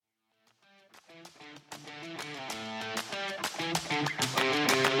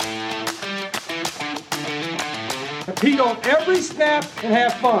Compete on every snap and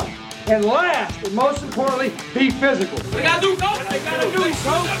have fun. And last, and most importantly, be physical. They gotta do something. They gotta do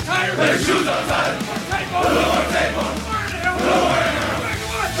something. Put your shoes outside. Put them on the table.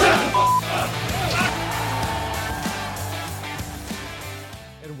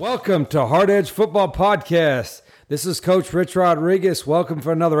 And welcome to Hard Edge Football Podcast. This is Coach Rich Rodriguez. Welcome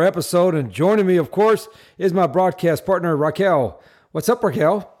for another episode. And joining me, of course, is my broadcast partner, Raquel. What's up,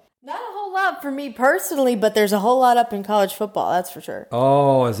 Raquel? Not a whole lot for me personally, but there's a whole lot up in college football, that's for sure.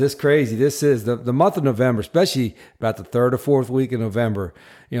 Oh, is this crazy? This is the month of November, especially about the third or fourth week of November.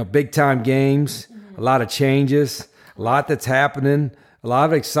 You know, big-time games, a lot of changes, a lot that's happening, a lot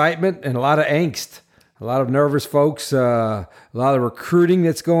of excitement, and a lot of angst. A lot of nervous folks, a lot of recruiting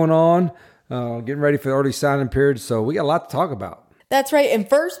that's going on, getting ready for the early signing period. So we got a lot to talk about. That's right. And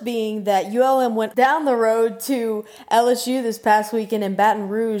first being that ULM went down the road to LSU this past weekend in Baton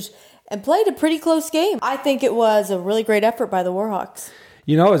Rouge and played a pretty close game. I think it was a really great effort by the Warhawks.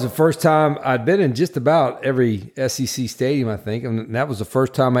 You know, it was the first time I'd been in just about every SEC stadium, I think. And that was the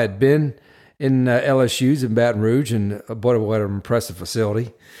first time I had been in LSU's in Baton Rouge. And boy, what an impressive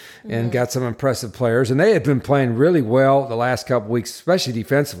facility. And got some impressive players. And they had been playing really well the last couple of weeks, especially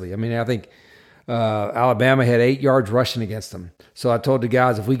defensively. I mean, I think Alabama had 8 yards rushing against them. So I told the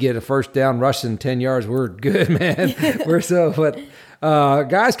guys, if we get a first down rushing 10 yards, we're good, man.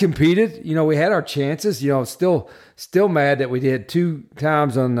 Guys competed. You know, we had our chances. You know, still mad that we did 2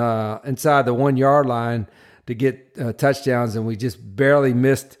 times on inside the 1 yard line to get touchdowns, and we just barely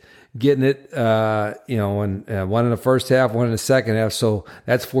missed getting it, and one in the first half, one in the second half. So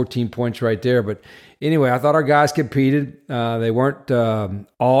that's 14 points right there. But anyway, I thought our guys competed. They weren't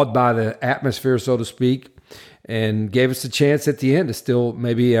awed by the atmosphere, so to speak, and gave us a chance at the end to still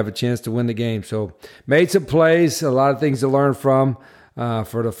maybe have a chance to win the game. So made some plays, a lot of things to learn from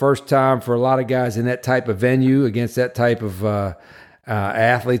for the first time for a lot of guys in that type of venue against that type of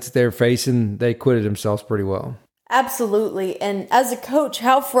athletes they're facing. They acquitted themselves pretty well. Absolutely. And as a coach,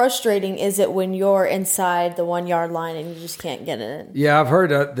 how frustrating is it when you're inside the 1 yard line and you just can't get it in? Yeah, I've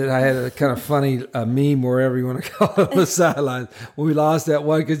heard that I had a kind of funny meme, wherever you want to call it, on the sideline when we lost that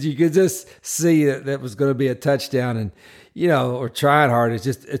one, because you could just see that was going to be a touchdown. And, you know, we're trying hard.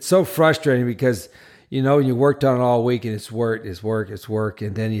 It's so frustrating because, you know, you worked on it all week and it's work.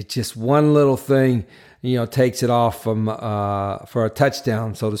 And then it's just one little thing, you know, takes it off from for a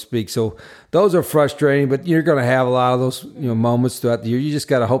touchdown, so to speak. So those are frustrating, but you're going to have a lot of those, you know, moments throughout the year. You just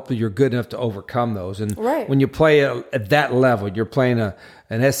got to hope that you're good enough to overcome those. And when you play at that level, you're playing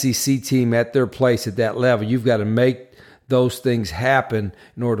an SEC team at their place at that level. You've got to make those things happen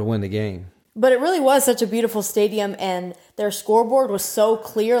in order to win the game. But it really was such a beautiful stadium, and their scoreboard was so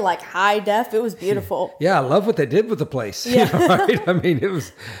clear, like high def. It was beautiful. Yeah, I love what they did with the place. Yeah. You know, right? I mean,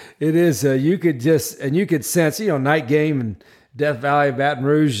 it is. You could sense, you know, night game in Death Valley, Baton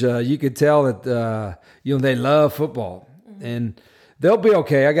Rouge. You could tell that they love football, and they'll be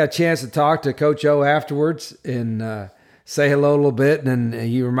okay. I got a chance to talk to Coach O afterwards and say hello a little bit, and then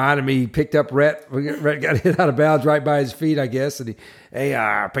he reminded me he picked up Rhett. Rhett got hit out of bounds right by his feet, I guess, and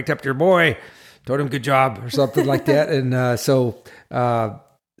I picked up your boy, told him good job or something like that, and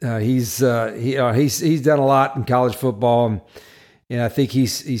he's done a lot in college football, and I think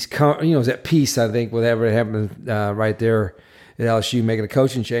he's come, you know, is at peace. I think with whatever happened right there at LSU, making a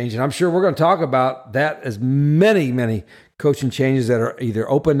coaching change, and I'm sure we're going to talk about that as many coaching changes that are either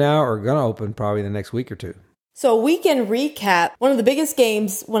open now or going to open probably in the next week or two. So weekend recap, one of the biggest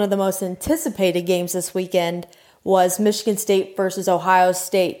games, one of the most anticipated games this weekend was Michigan State versus Ohio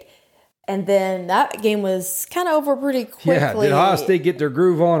State. And then that game was kind of over pretty quickly. Yeah, did Ohio State get their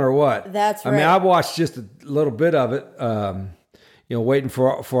groove on or what? That's right. I mean, I watched just a little bit of it, waiting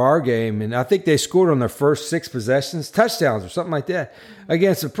for our game. And I think they scored on their first 6 possessions, touchdowns or something like that,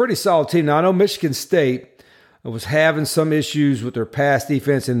 against a pretty solid team. Now, I know Michigan State was having some issues with their pass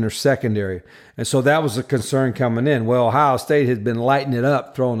defense in their secondary. And so that was a concern coming in. Well, Ohio State has been lighting it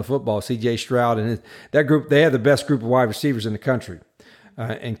up, throwing the football. C.J. Stroud and that group, they have the best group of wide receivers in the country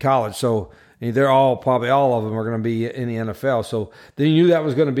in college. So they're probably all of them are going to be in the NFL. So they knew that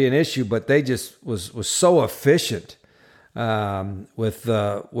was going to be an issue, but they just was so efficient with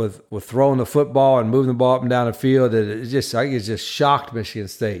throwing the football and moving the ball up and down the field that it just shocked Michigan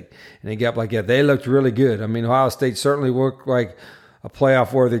State. And they got like that. They looked really good. I mean, Ohio State certainly looked like a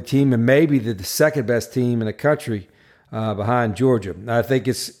playoff-worthy team and maybe the second best team in the country behind Georgia. I think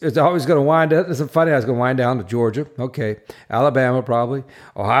it's always going to wind up. It's funny. I was going to wind down to Georgia. Okay, Alabama probably,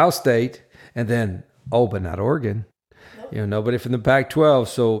 Ohio State, and then but not Oregon. You know, nobody from the Pac-12.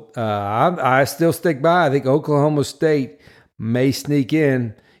 So I still stick by. I think Oklahoma State may sneak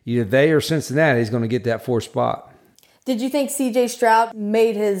in. Either they or Cincinnati is going to get that 4th spot. Did you think C.J. Stroud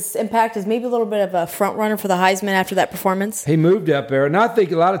made his impact as maybe a little bit of a front runner for the Heisman after that performance? He moved up there. And I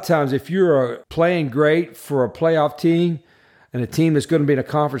think a lot of times if you're playing great for a playoff team and a team that's going to be in a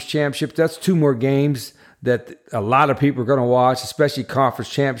conference championship, that's 2 more games that a lot of people are going to watch, especially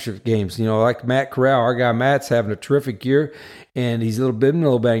conference championship games. You know, like Matt Corral, our guy Matt's having a terrific year, and he's a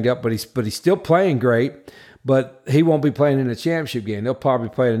little banged up, but he's still playing great. But he won't be playing in the championship game. They'll probably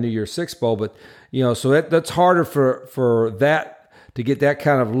play in a New Year's Six Bowl. But, you know, so that's harder for that to get that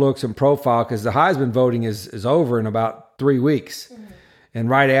kind of looks and profile because the Heisman voting is over in about 3 weeks. Mm-hmm. And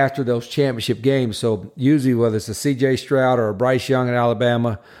right after those championship games. So usually whether it's a C.J. Stroud or a Bryce Young in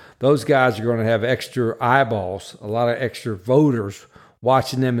Alabama, those guys are going to have extra eyeballs, a lot of extra voters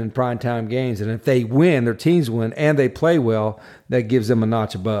watching them in primetime games. And if they win, their teams win, and they play well, that gives them a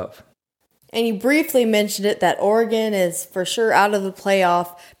notch above. And you briefly mentioned it that Oregon is for sure out of the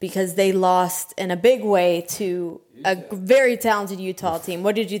playoff because they lost in a big way to a very talented Utah team.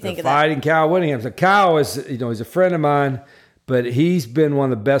 What did you think of that? Fighting Kyle Whittingham. So Kyle is, he's a friend of mine, but he's been one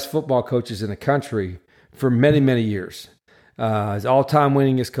of the best football coaches in the country for many, many years. His all-time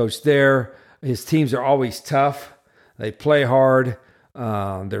winningest coach there. His teams are always tough. They play hard.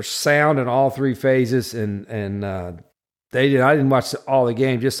 They're sound in all 3 phases, and I didn't watch all the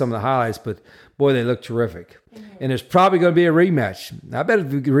game, just some of the highlights, but boy, they look terrific. Mm-hmm. And there's probably going to be a rematch. I bet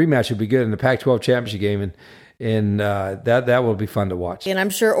the rematch would be good in the Pac-12 championship game, and that will be fun to watch. And I'm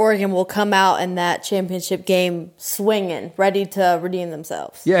sure Oregon will come out in that championship game swinging, ready to redeem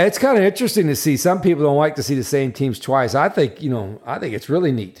themselves. Yeah, it's kind of interesting to see. Some people don't like to see the same teams twice. I think it's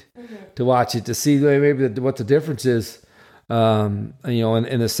really neat to watch it, to see maybe what the difference is, in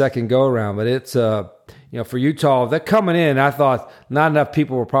the second go around. But it's for Utah, they're coming in. I thought not enough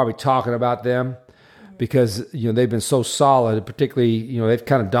people were probably talking about them because, they've been so solid, particularly, they've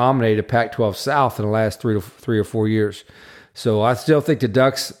kind of dominated Pac-12 South in the last 3 or 4 years. So I still think the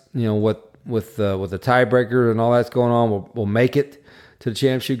Ducks, with the tiebreaker and all that's going on, will make it to the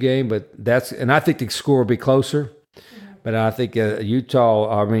championship game. And I think the score will be closer. But I think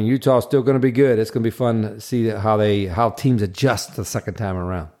Utah's still going to be good. It's going to be fun to see how teams adjust the second time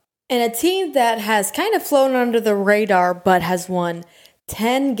around. And a team that has kind of flown under the radar but has won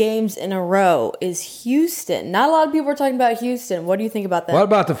 10 games in a row is Houston. Not a lot of people are talking about Houston. What do you think about that? What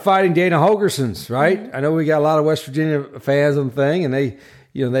about the Fighting Dana Holgersons, right? Mm-hmm. I know we got a lot of West Virginia fans on the thing,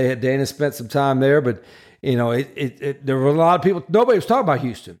 and Dana spent some time there, but there were a lot of people. Nobody was talking about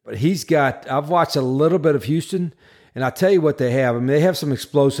Houston, but I've watched a little bit of Houston, and I'll tell you what they have. I mean, they have some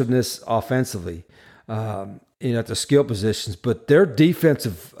explosiveness offensively. At the skill positions, but their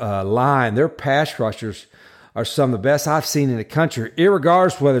defensive line, their pass rushers are some of the best I've seen in the country,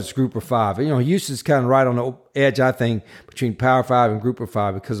 irregardless whether it's Group or 5. Houston's kind of right on the edge, I think, between Power 5 and Group of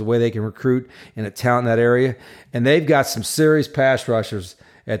 5 because of the way they can recruit and the talent in that area. And they've got some serious pass rushers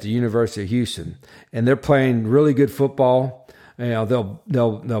at the University of Houston, and they're playing really good football. They'll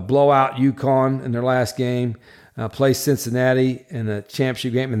blow out UConn in their last game. Play Cincinnati in a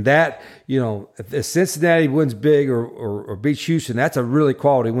championship game. And that, if Cincinnati wins big or beats Houston, that's a really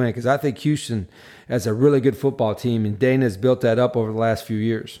quality win because I think Houston has a really good football team, and Dana has built that up over the last few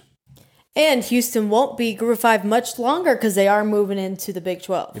years. And Houston won't be Group of 5 much longer because they are moving into the Big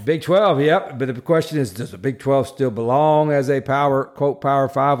 12. The Big 12, yep. But the question is, does the Big 12 still belong as a quote, Power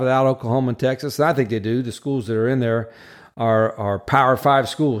 5 without Oklahoma and Texas? And I think they do. The schools that are in there are Power 5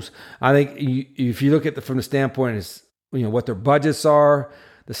 schools. I think if you look at from the standpoint is what their budgets are,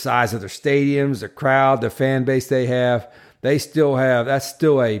 the size of their stadiums, their crowd, their fan base that's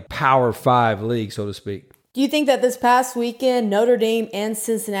still a Power 5 league, so to speak. Do you think that this past weekend, Notre Dame and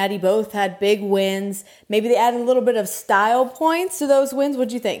Cincinnati both had big wins? Maybe they added a little bit of style points to those wins. What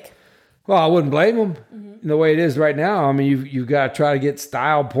do you think? Well, I wouldn't blame them the way it is right now. I mean, you've got to try to get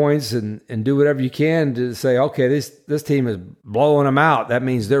style points and do whatever you can to say, okay, this team is blowing them out. That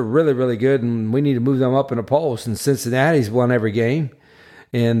means they're really, really good, and we need to move them up in the polls. And Cincinnati's won every game,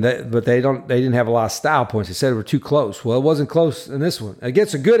 but they didn't have a lot of style points. They said it were too close. Well, it wasn't close in this one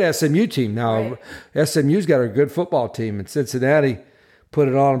against a good SMU team. Now, right. SMU's got a good football team, and Cincinnati put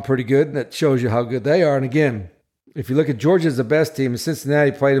it on them pretty good, and that shows you how good they are. And again, if you look at Georgia's the best team, and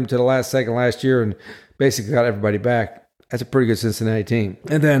Cincinnati played them to the last second last year and basically got everybody back. That's a pretty good Cincinnati team.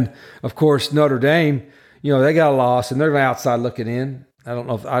 And then, of course, Notre Dame, they got a loss, and they're outside looking in. I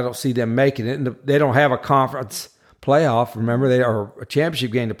don't see them making it. And they don't have a conference playoff. Remember, they are a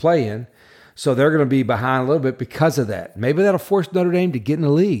championship game to play in. So they're going to be behind a little bit because of that. Maybe that'll force Notre Dame to get in the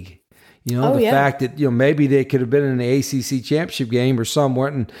league. Fact that, maybe they could have been in the ACC championship game or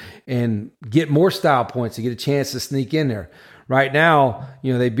somewhere and get more style points to get a chance to sneak in there. right now,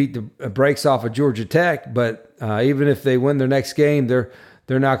 they beat the brakes off of Georgia Tech, but even if they win their next game, they're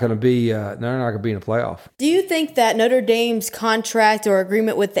not going to be in a playoff. Do you think that Notre Dame's contract or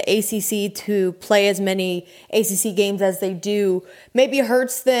agreement with the ACC to play as many ACC games as they do maybe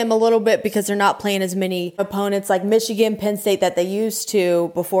hurts them a little bit because they're not playing as many opponents like Michigan, Penn State that they used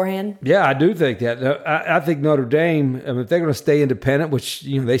to beforehand? Yeah, I do think that. I think Notre Dame, if they're going to stay independent, which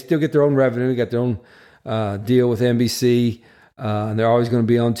they still get their own revenue, they got their own deal with NBC, and they're always going to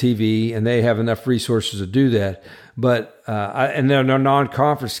be on TV, and they have enough resources to do that. But and their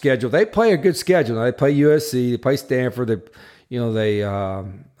non-conference schedule, they play a good schedule. They play USC, they play Stanford. They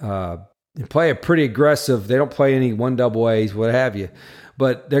play a pretty aggressive. They don't play any 1AA, what have you.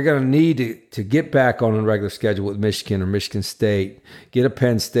 But they're going to need to get back on a regular schedule with Michigan or Michigan State. Get a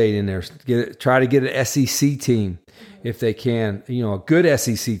Penn State in there. Try to get an SEC team if they can. A good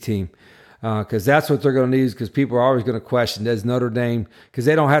SEC team. Because that's what they're going to need, because people are always going to question, does Notre Dame, because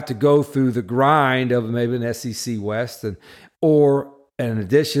they don't have to go through the grind of maybe an SEC West, or in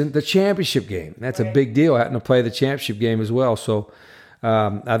addition, the championship game. That's a big deal, having to play the championship game as well. So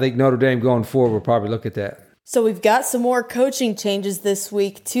I think Notre Dame going forward will probably look at that. So we've got some more coaching changes this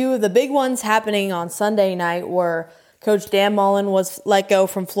week. Two of the big ones happening on Sunday night were Coach Dan Mullen was let go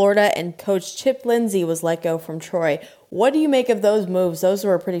from Florida and Coach Chip Lindsey was let go from Troy. What do you make of those moves? Those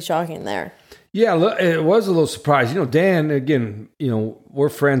were pretty shocking there. Yeah, it was a little surprise. Dan, again, we're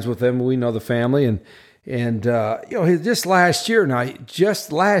friends with him. We know the family. And just last year,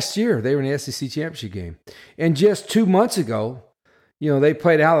 they were in the SEC championship game. And just 2 months ago, they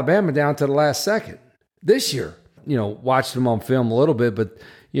played Alabama down to the last second. This year, watched them on film a little bit, but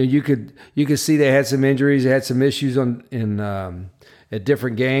you could see they had some injuries, they had some issues at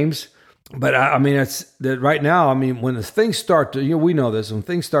different games. But it's that right now. When the things start to, we know this, when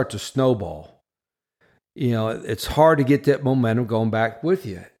things start to snowball, it's hard to get that momentum going back with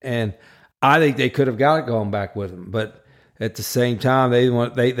you. And I think they could have got it going back with them, but at the same time,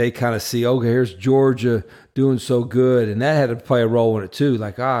 they kind of see, okay, here's Georgia doing so good, and that had to play a role in it too.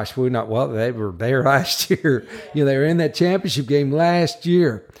 Like, gosh, we're not. Well, they were there last year. They were in that championship game last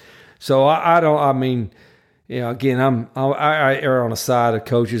year. So I err on the side of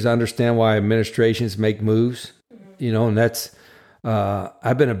coaches. I understand why administrations make moves, and that's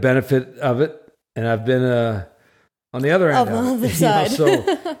I've been a benefit of it, and I've been on the other end of it. Side.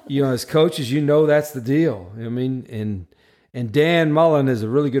 As coaches, that's the deal. And Dan Mullen is a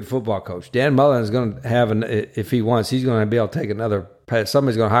really good football coach. Dan Mullen is going to have if he wants, he's going to be able to take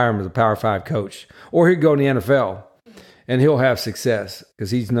somebody's going to hire him as a Power 5 coach, or he'll go in the NFL, and he'll have success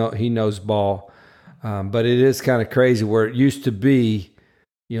because he knows ball. But it is kind of crazy where it used to be,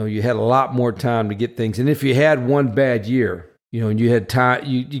 you had a lot more time to get things. And if you had one bad year, and you had time,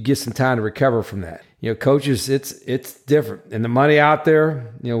 you get some time to recover from that. Coaches, it's different. And the money out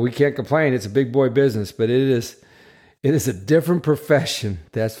there, we can't complain. It's a big boy business, but it is a different profession,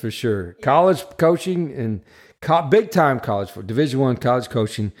 that's for sure. College coaching and big time college, for Division I college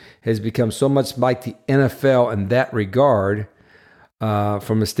coaching has become so much like the NFL in that regard,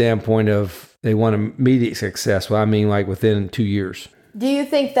 from a standpoint of they want immediate success. Well, like within 2 years. Do you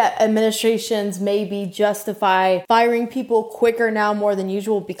think that administrations maybe justify firing people quicker now more than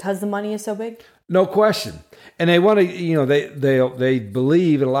usual because the money is so big? No question. And they want to, they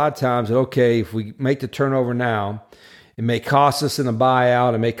believe a lot of times that, okay, if we make the turnover now, it may cost us in the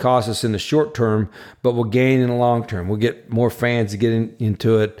buyout, it may cost us in the short term, but we'll gain in the long term. We'll get more fans to get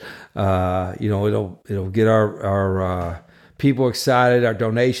into it. It'll get our people excited. Our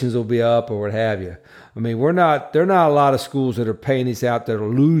donations will be up, or what have you. There are not a lot of schools that are paying these out that are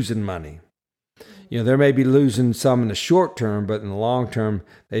losing money. They may be losing some in the short term, but in the long term,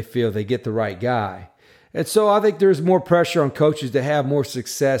 they feel they get the right guy. And so I think there's more pressure on coaches to have more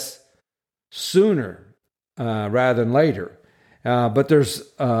success sooner rather than later. But there's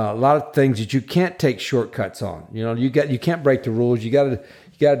a lot of things that you can't take shortcuts on. You can't break the rules. You got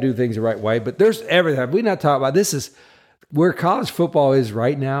to do things the right way. But there's everything. We're not talking about this. Is where college football is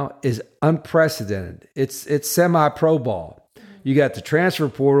right now is unprecedented. It's semi-pro ball. You got the transfer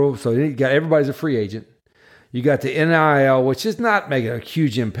portal, so you got everybody's a free agent. You got the NIL, which is not making a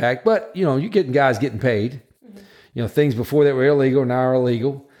huge impact, but you're getting guys getting paid. Things before that were illegal now are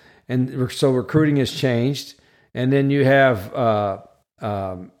illegal, and so recruiting has changed. And then you have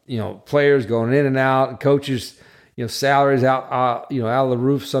players going in and out, and coaches, salaries out out of the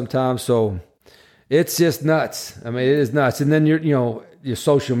roof sometimes. So it's just nuts. It is nuts. And then your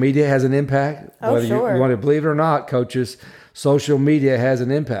social media has an impact. Oh, whether sure. you want to believe it or not, coaches, social media has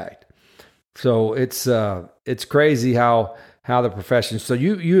an impact. So it's crazy how the profession. So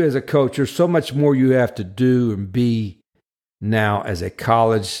you as a coach, there's so much more you have to do and be now as a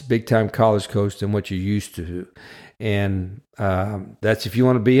big-time college coach than what you used to. And that's if you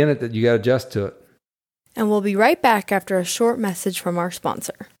want to be in it, that you got to adjust to it. And we'll be right back after a short message from our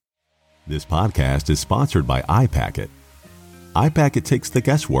sponsor. This podcast is sponsored by iPacket. iPacket takes the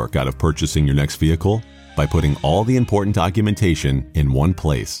guesswork out of purchasing your next vehicle by putting all the important documentation in one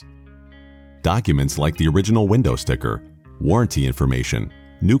place. Documents like the original window sticker, warranty information,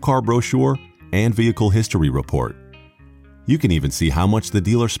 new car brochure, and vehicle history report. You can even see how much the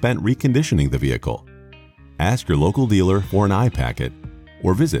dealer spent reconditioning the vehicle. Ask your local dealer for an iPacket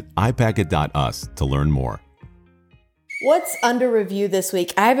or visit iPacket.us to learn more. What's under review this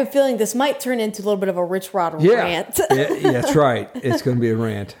week? I have a feeling this might turn into a little bit of a Rich Rod rant. Yeah, that's right. It's going to be a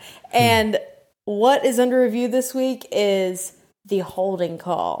rant. And what is under review this week is the holding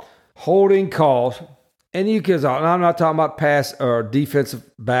call. Holding calls. And I'm not talking about pass or defensive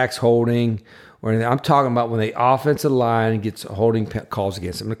backs holding or anything. I'm talking about when the offensive line gets holding calls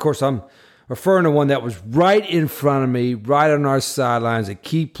against them. And of course, I'm referring to one that was right in front of me, right on our sidelines, a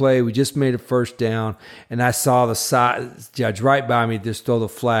key play. We just made a first down, and I saw the judge right by me just throw the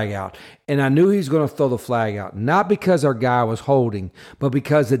flag out. And I knew he was going to throw the flag out, not because our guy was holding, but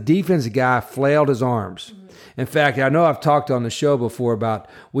because the defensive guy flailed his arms. In fact, I know I've talked on the show before about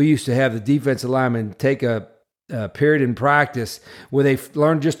we used to have the defensive linemen take a period in practice where they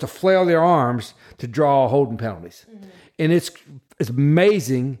learned just to flail their arms to draw holding penalties. And it's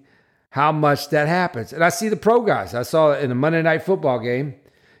amazing how much that happens. And I see the pro guys. I saw it in the Monday Night Football game,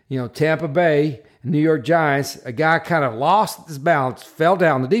 Tampa Bay, New York Giants, a guy kind of lost his balance, fell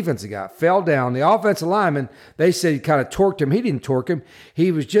down. The defensive guy fell down. The offensive lineman, they said he kind of torqued him. He didn't torque him.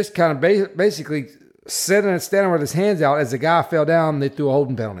 He was just kind of basically sitting and standing with his hands out. As the guy fell down, they threw a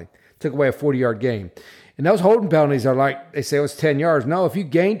holding penalty. Took away a 40-yard game. And those holding penalties are like, they say it was 10 yards. No, if you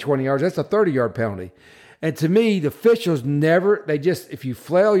gain 20 yards, that's a 30-yard penalty. And to me, the officials if you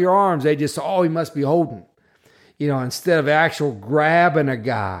flail your arms, they just, he must be holding, instead of actual grabbing a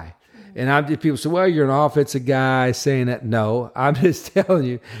guy. And people say, well, you're an offensive guy saying that. No, I'm just telling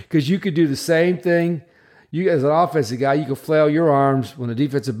you, because you could do the same thing. You, as an offensive guy, you could flail your arms when the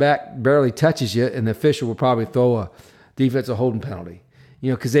defensive back barely touches you, and the official will probably throw a defensive holding penalty,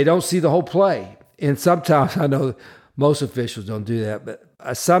 because they don't see the whole play. And sometimes, I know most officials don't do that,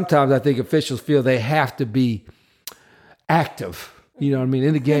 but sometimes I think officials feel they have to be active, in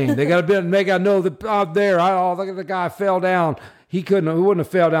the game. They got to know that out there, look at the guy fell down. He wouldn't have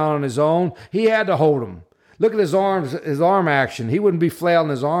fell down on his own. He had to hold him. Look at his arms, his arm action. He wouldn't be flailing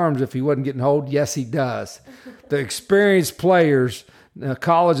his arms if he wasn't getting hold. Yes, he does. The experienced players,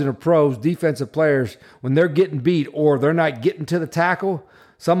 college and the pros, defensive players, when they're getting beat or they're not getting to the tackle,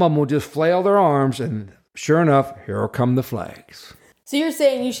 some of them will just flail their arms, and sure enough, here come the flags. So you're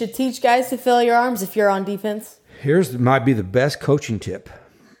saying you should teach guys to flail your arms if you're on defense? Might be the best coaching tip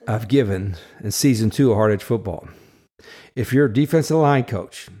I've given in season 2 of Hard Edge Football. If you're a defensive line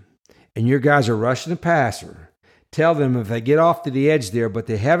coach and your guys are rushing the passer, tell them if they get off to the edge there, but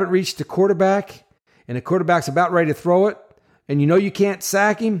they haven't reached the quarterback and the quarterback's about ready to throw it, and you can't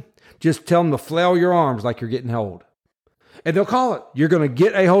sack him, just tell them to flail your arms like you're getting held. And they'll call it. You're going to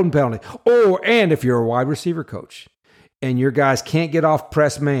get a holding penalty. And if you're a wide receiver coach and your guys can't get off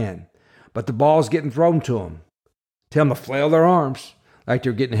press man, but the ball's getting thrown to them, tell them to flail their arms like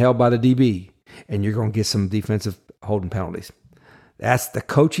they're getting held by the DB, and you're going to get some defensive holding penalties. That's the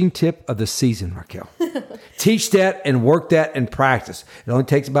coaching tip of the season, Raquel. Teach that and work that and practice. It only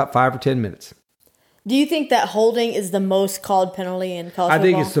takes about 5 or 10 minutes. Do you think that holding is the most called penalty in college football? I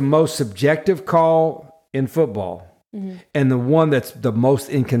think it's the most subjective call in football. Mm-hmm. And the one that's the most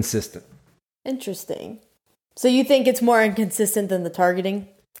inconsistent. Interesting. So you think it's more inconsistent than the targeting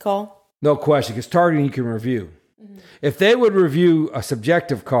call? No question, because targeting you can review. Mm-hmm. If they would review a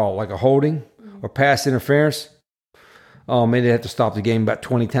subjective call, like a holding or pass interference, maybe they'd have to stop the game about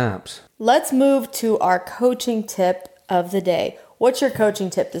 20 times. Let's move to our coaching tip of the day. What's your coaching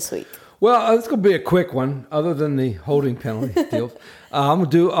tip this week? Well, it's going to be a quick one, other than the holding penalty deal. I'm going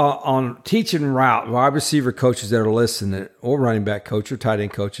to do on teaching route, wide receiver coaches that are listening, or running back coach or tight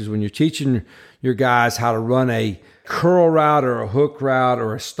end coaches, when you're teaching your guys how to run a curl route or a hook route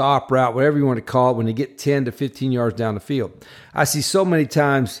or a stop route, whatever you want to call it, when you get 10 to 15 yards down the field. I see so many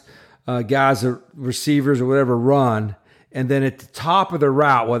times guys or receivers or whatever run, and then at the top of the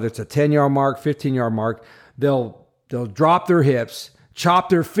route, whether it's a 10-yard mark, 15-yard mark, they'll drop their hips, chop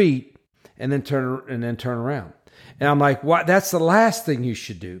their feet, and then turn around. And I'm like, what? That's the last thing you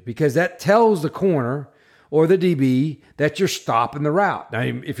should do, because that tells the corner or the DB that you're stopping the route. Now,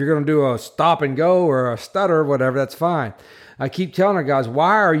 if you're going to do a stop and go or a stutter or whatever, that's fine. I keep telling our guys,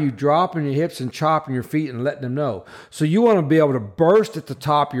 why are you dropping your hips and chopping your feet and letting them know? So you want to be able to burst at the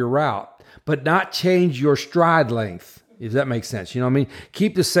top of your route, but not change your stride length, if that makes sense. You know what I mean?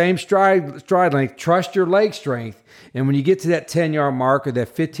 Keep the same stride length, trust your leg strength, and when you get to that 10-yard mark or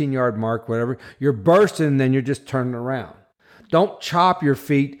that 15-yard mark, whatever, you're bursting and then you're just turning around. Don't chop your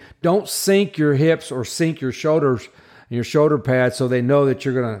feet. Don't sink your hips or sink your shoulders and your shoulder pads so they know that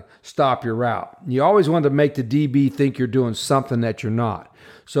you're going to stop your route. You always want to make the DB think you're doing something that you're not.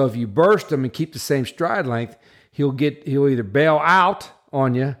 So if you burst him and keep the same stride length, he'll either bail out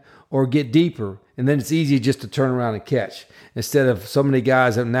on you or get deeper, and then it's easy just to turn around and catch. Instead of so many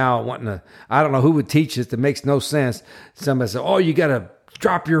guys that now wanting to, I don't know who would teach this, that makes no sense. Somebody said, oh, you got to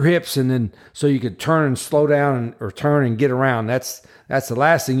drop your hips and then so you could turn and slow down or turn and get around. That's the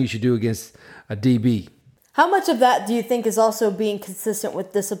last thing you should do against a DB. How much of that do you think is also being consistent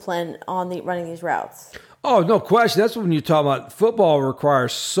with discipline on running these routes? Oh, no question. That's when you talk about football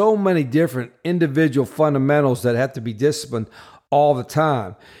requires so many different individual fundamentals that have to be disciplined all the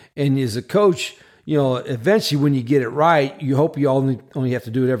time. And as a coach, eventually when you get it right, you hope you only have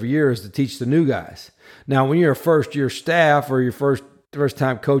to do it every year is to teach the new guys. Now, when you're a first-year staff or your first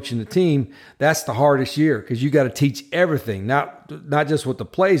time coaching the team, that's the hardest year because you got to teach everything, not just what the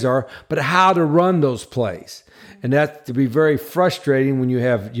plays are, but how to run those plays. And that to be very frustrating when you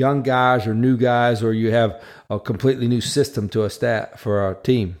have young guys or new guys or you have a completely new system to a staff for a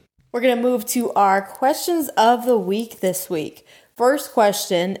team. We're going to move to our questions of the week this week. First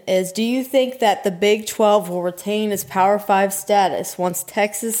question is, do you think that the Big 12 will retain its Power 5 status once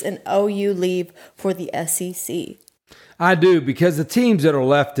Texas and OU leave for the SEC? I do, because the teams that are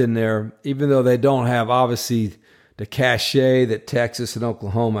left in there, even though they don't have obviously the cachet that Texas and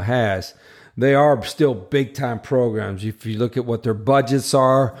Oklahoma has, they are still big-time programs. If you look at what their budgets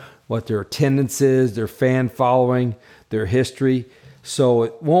are, what their attendance is, their fan following, their history. So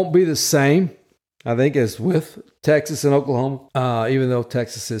it won't be the same, I think, as with Texas and Oklahoma, even though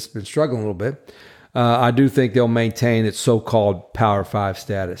Texas has been struggling a little bit. I do think they'll maintain its so-called Power 5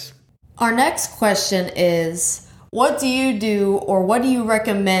 status. Our next question is, what do you do or what do you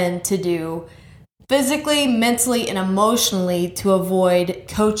recommend to do physically, mentally, and emotionally to avoid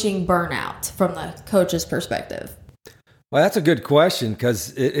coaching burnout from the coach's perspective? Well, that's a good question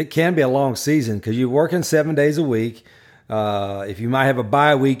because it can be a long season because you're working 7 days a week. If you might have a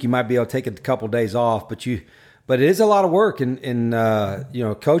bye week, you might be able to take a couple of days off, but it is a lot of work. And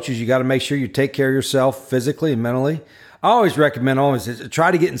coaches, you got to make sure you take care of yourself physically and mentally. I always recommend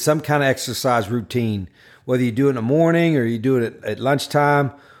try to get in some kind of exercise routine, whether you do it in the morning or you do it at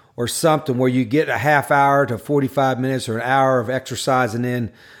lunchtime or something where you get a half hour to 45 minutes or an hour of exercising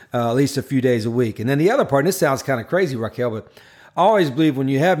in at least a few days a week. And then the other part, and this sounds kind of crazy, Raquel, but I always believe when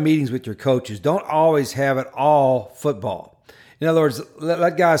you have meetings with your coaches, don't always have it all football. In other words,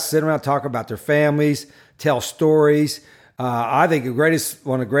 let guys sit around, talk about their families, tell stories. I think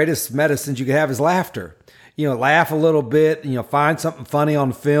one of the greatest medicines you can have is laughter. Laugh a little bit, find something funny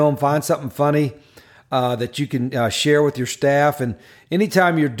on film, find something funny that you can share with your staff. And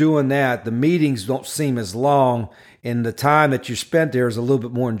anytime you're doing that, the meetings don't seem as long and the time that you spent there is a little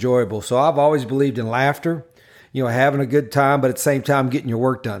bit more enjoyable. So I've always believed in laughter, having a good time, but at the same time getting your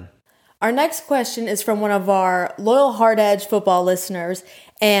work done. Our next question is from one of our loyal Hard Edge football listeners,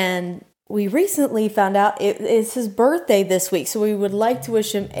 and we recently found out it is his birthday this week, so we would like to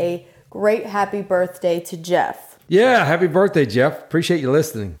wish him a great happy birthday to Jeff. Yeah, happy birthday, Jeff. Appreciate you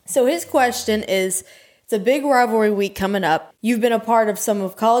listening. So his question is, it's a big rivalry week coming up. You've been a part of some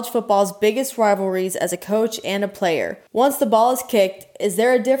of college football's biggest rivalries as a coach and a player. Once the ball is kicked, is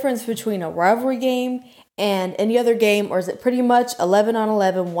there a difference between a rivalry game and any other game, or is it pretty much 11 on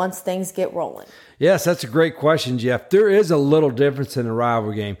 11 once things get rolling? Yes, that's a great question, Jeff. There is a little difference in a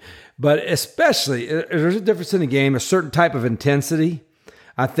rivalry game, but especially there's a difference in the game, a certain type of intensity.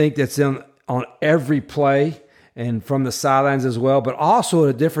 I think that's on every play and from the sidelines as well, but also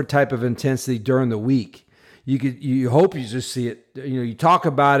a different type of intensity during the week. You hope you just see it. You talk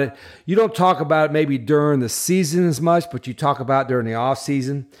about it. You don't talk about it maybe during the season as much, but you talk about it during the off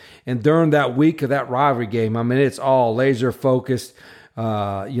season and during that week of that rivalry game. I mean, it's all laser focused.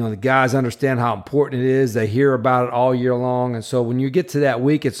 The guys understand how important it is. They hear about it all year long. And so when you get to that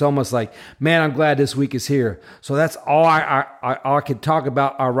week, it's almost like, man, I'm glad this week is here. So that's all I could talk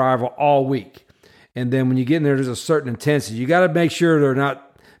about our rival all week. And then when you get in there's a certain intensity. You got to make sure they're not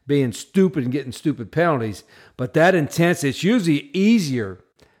being stupid and getting stupid penalties. But that intensity, it's usually easier,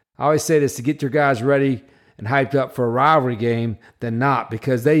 I always say this, to get your guys ready and hyped up for a rivalry game than not,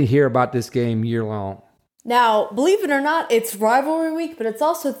 because they hear about this game year long. Now, believe it or not, it's rivalry week, but it's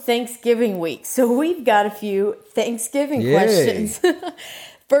also Thanksgiving week. So we've got a few Thanksgiving questions.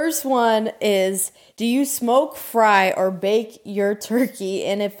 First one is, do you smoke, fry, or bake your turkey?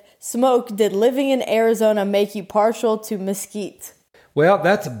 And if smoke, did living in Arizona make you partial to mesquite? Well,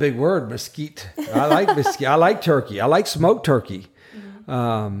 that's a big word, mesquite. I like mesquite. I like turkey. I like smoked turkey.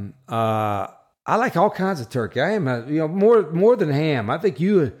 I like all kinds of turkey. I am more than ham. I think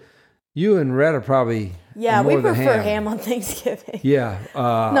you and Red are probably we more than prefer ham on Thanksgiving. Yeah,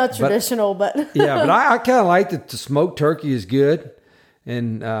 not traditional, but yeah, but I kind of like the smoked turkey is good,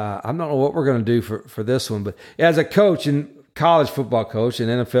 and I don't know what we're going to do for this one. But as a coach and college football coach and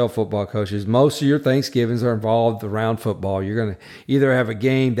NFL football coaches, most of your Thanksgivings are involved around football. You're going to either have a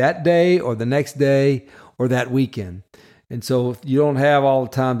game that day or the next day or that weekend, and so you don't have all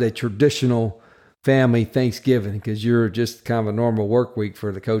the time the traditional family Thanksgiving because you're just kind of a normal work week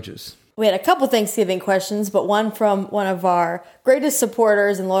for the coaches. We had a couple Thanksgiving questions, but one from one of our greatest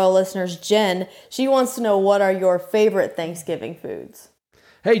supporters and loyal listeners, Jen. She wants to know, what are your favorite Thanksgiving foods?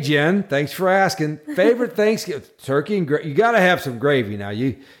 Hey, Jen, thanks for asking. Favorite Thanksgiving, turkey and gravy. You got to have some gravy now.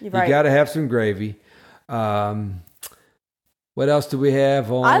 You got to have some gravy. What else do we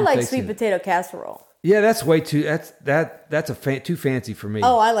have on? I like sweet potato casserole. Yeah, that's way too. That's too fancy for me.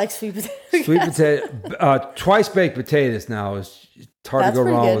 Oh, I like sweet potato. Sweet potato, twice baked potatoes. Now it's hard to go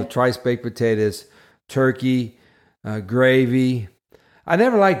wrong with twice baked potatoes, turkey, gravy. I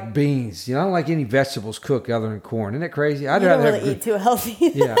never liked beans. I don't like any vegetables cooked other than corn. Isn't that crazy? I'd rather eat too healthy.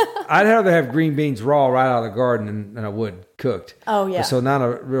 Yeah, I'd rather have green beans raw right out of the garden than I would cooked. Oh yeah. So not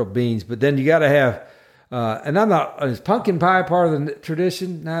a real beans, but then you got to have. And I'm not, is pumpkin pie part of the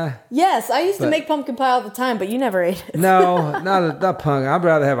tradition? Nah. Yes, I used to make pumpkin pie all the time, but you never ate it. No, not pumpkin. I'd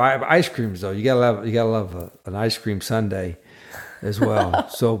rather have ice creams though. You gotta love an ice cream sundae as well.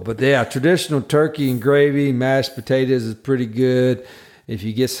 But yeah, traditional turkey and gravy, mashed potatoes is pretty good. If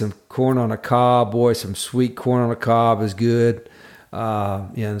you get some corn on a cob, some sweet corn on a cob is good.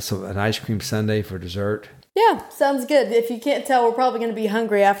 So an ice cream sundae for dessert. Yeah, sounds good. If you can't tell, we're probably going to be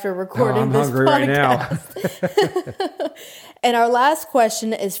hungry after recording this podcast. I'm hungry right now. And our last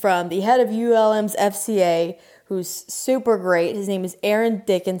question is from the head of ULM's FCA, who's super great. His name is Aaron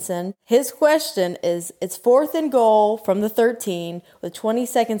Dickinson. His question is, it's 4th and goal from the 13 with 20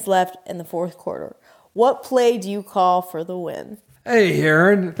 seconds left in the fourth quarter. What play do you call for the win? Hey,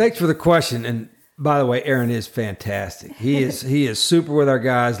 Aaron. Thanks for the question. And by the way, Aaron is fantastic. He is super with our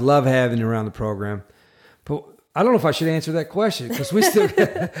guys. Love having him around the program. But I don't know if I should answer that question because we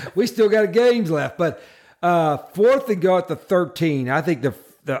still got games left. But 4th and goal at the 13. I think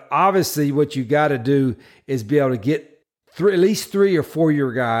the obviously what you got to do is be able to get at least 3 or 4 of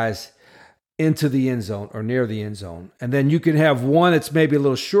your guys into the end zone or near the end zone, and then you can have one that's maybe a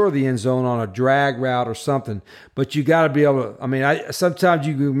little short of the end zone on a drag route or something. But you got to be able to. I mean, sometimes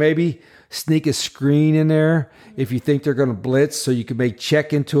you can maybe sneak a screen in there if you think they're going to blitz, so you can make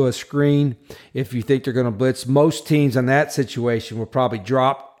check into a screen if you think they're going to blitz. Most teams in that situation will probably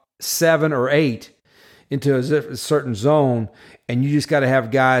drop 7 or 8 into a certain zone, and you just got to have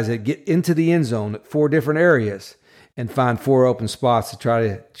guys that get into the end zone at 4 different areas and find 4 open spots to try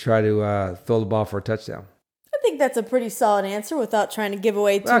to throw the ball for a touchdown. I think that's a pretty solid answer without trying to give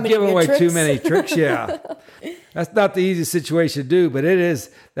away too many tricks. Not giving away too many tricks, yeah. That's not the easiest situation to do, but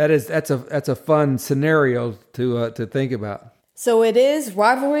that's a fun scenario to think about. So it is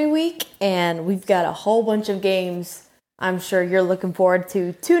rivalry week, and we've got a whole bunch of games I'm sure you're looking forward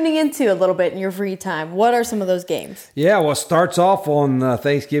to tuning into a little bit in your free time. What are some of those games? Yeah, well, it starts off on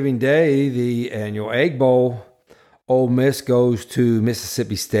Thanksgiving Day, the annual Egg Bowl. Ole Miss goes to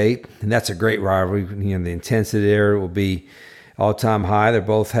Mississippi State, and that's a great rivalry. The intensity there will be all-time high. They're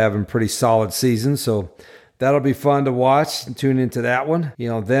both having pretty solid seasons, so that'll be fun to watch and tune into that one.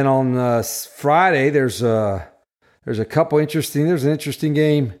 Then on Friday, there's a couple interesting. There's an interesting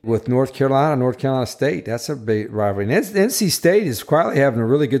game with North Carolina State. That's a big rivalry. And NC State is quietly having a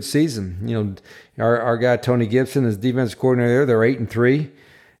really good season. Our guy Tony Gibson is defensive coordinator there. They're 8-3.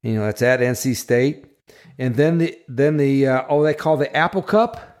 That's at NC State. And then they call the Apple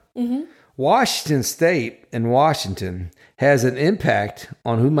Cup. Mm-hmm. Washington State and Washington has an impact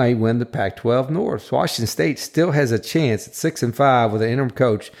on who may win the Pac-12 North. Washington State still has a chance at 6-5 with an interim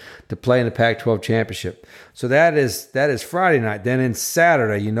coach to play in the Pac-12 championship. So that is Friday night. Then in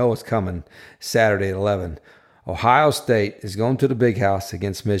Saturday, what's coming. Saturday at 11, Ohio State is going to the Big House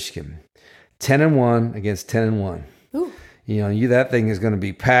against Michigan. 10-1 against 10-1. Ooh. That thing is going to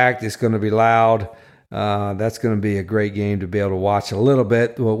be packed. It's going to be loud. That's going to be a great game to be able to watch a little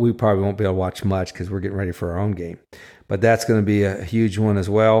bit. Well, we probably won't be able to watch much because we're getting ready for our own game. But that's going to be a huge one as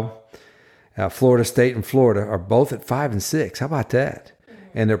well. Florida State and Florida are both at 5 and 6. How about that?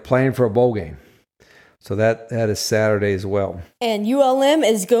 And they're playing for a bowl game. So that is Saturday as well. And ULM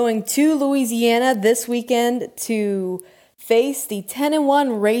is going to Louisiana this weekend to face the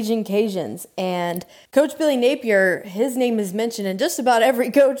 10-1 Raging Cajuns. And Coach Billy Napier, his name is mentioned in just about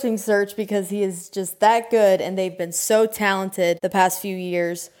every coaching search because he is just that good, and they've been so talented the past few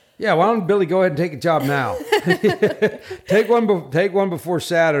years. Yeah, why don't Billy go ahead and take a job now? Take one before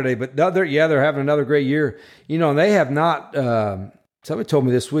Saturday. But they're having another great year. And they have not. Somebody told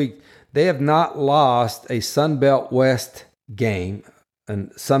me this week they have not lost a Sun Belt West game, a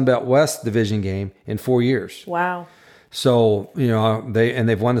Sun Belt West division game in 4 years. Wow. So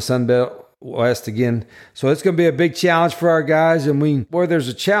they've won the Sun Belt West again. So it's going to be a big challenge for our guys. And where there's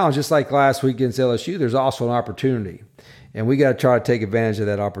a challenge, just like last week against LSU, there's also an opportunity. And we got to try to take advantage of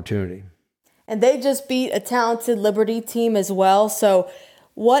that opportunity. And they just beat a talented Liberty team as well. So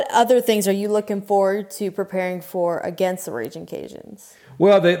what other things are you looking forward to preparing for against the Raging Cajuns?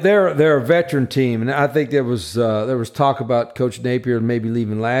 Well, they're a veteran team, and I think there was talk about Coach Napier maybe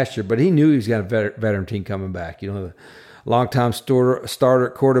leaving last year, but he knew he was got a veteran team coming back. The longtime starter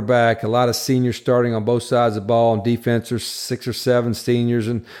at quarterback, a lot of seniors starting on both sides of the ball. On defense, there's 6 or 7 seniors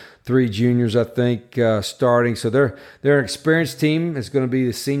and 3 juniors, I think, starting. So they're an experienced team. It's going to be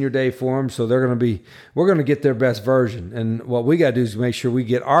the senior day for them. So we're going to get their best version. And what we got to do is make sure we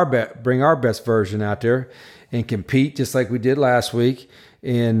get bring our best version out there and compete just like we did last week.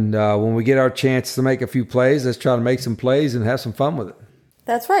 And when we get our chance to make a few plays, let's try to make some plays and have some fun with it.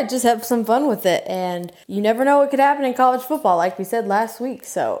 That's right. Just have some fun with it. And you never know what could happen in college football, like we said last week.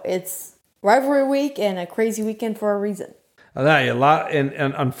 So it's rivalry week and a crazy weekend for a reason. A lot, and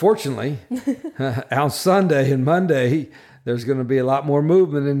unfortunately, on Sunday and Monday, there's going to be a lot more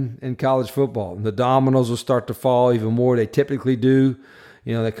movement in college football. The dominoes will start to fall even more. They typically do.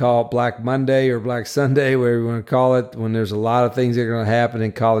 They call it Black Monday or Black Sunday, whatever you want to call it, when there's a lot of things that are going to happen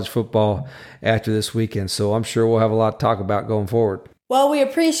in college football after this weekend. So I'm sure we'll have a lot to talk about going forward. Well, we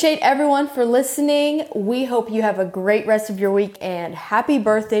appreciate everyone for listening. We hope you have a great rest of your week, and happy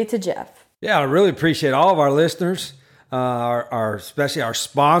birthday to Jeff. Yeah, I really appreciate all of our listeners. Especially our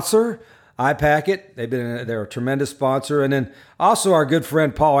sponsor, iPacket. They're a tremendous sponsor. And then also our good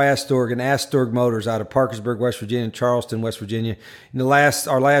friend Paul Astorg and Astorg Motors out of Parkersburg, West Virginia, and Charleston, West Virginia.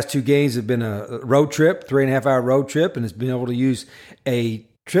 Our last 2 games have been a road trip, 3.5-hour road trip, and it's been able to use a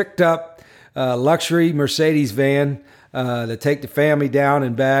tricked up luxury Mercedes van to take the family down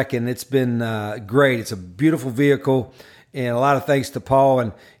and back, and it's been great. It's a beautiful vehicle, and a lot of thanks to Paul.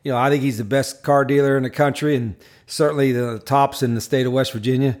 And I think he's the best car dealer in the country, and certainly the tops in the state of West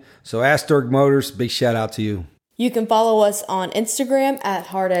Virginia. So Astorg Motors, big shout out to you. You can follow us on Instagram at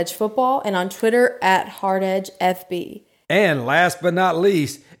Hard Edge Football and on Twitter at Hard Edge FB. And last but not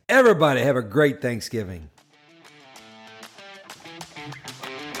least, everybody have a great Thanksgiving.